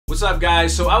What's up,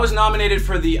 guys? So I was nominated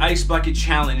for the Ice Bucket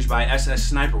Challenge by SS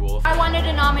Sniper Wolf. I wanted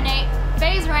to nominate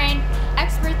FaZe Rain,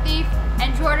 Expert Thief,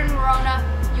 and Jordan Verona.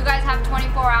 You guys have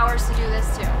 24 hours to do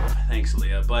this too. Thanks,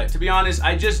 Leah. But to be honest,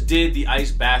 I just did the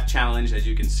Ice Bath Challenge, as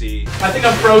you can see. I think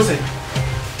I'm frozen.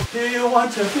 Do you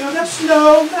want to build a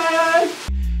snowman?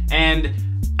 And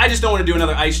I just don't want to do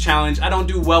another ice challenge. I don't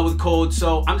do well with cold,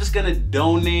 so I'm just gonna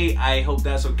donate. I hope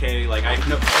that's okay. Like, I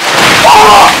know.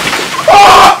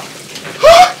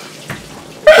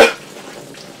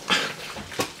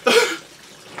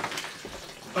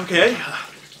 Okay,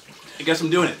 I guess I'm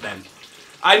doing it then.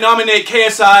 I nominate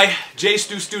KSI, J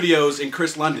Stu Studios, and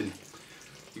Chris London.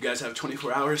 You guys have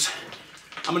 24 hours.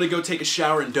 I'm gonna go take a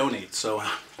shower and donate, so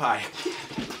bye.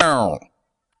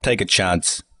 Take a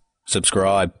chance.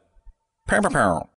 Subscribe. Pow, pow, pow.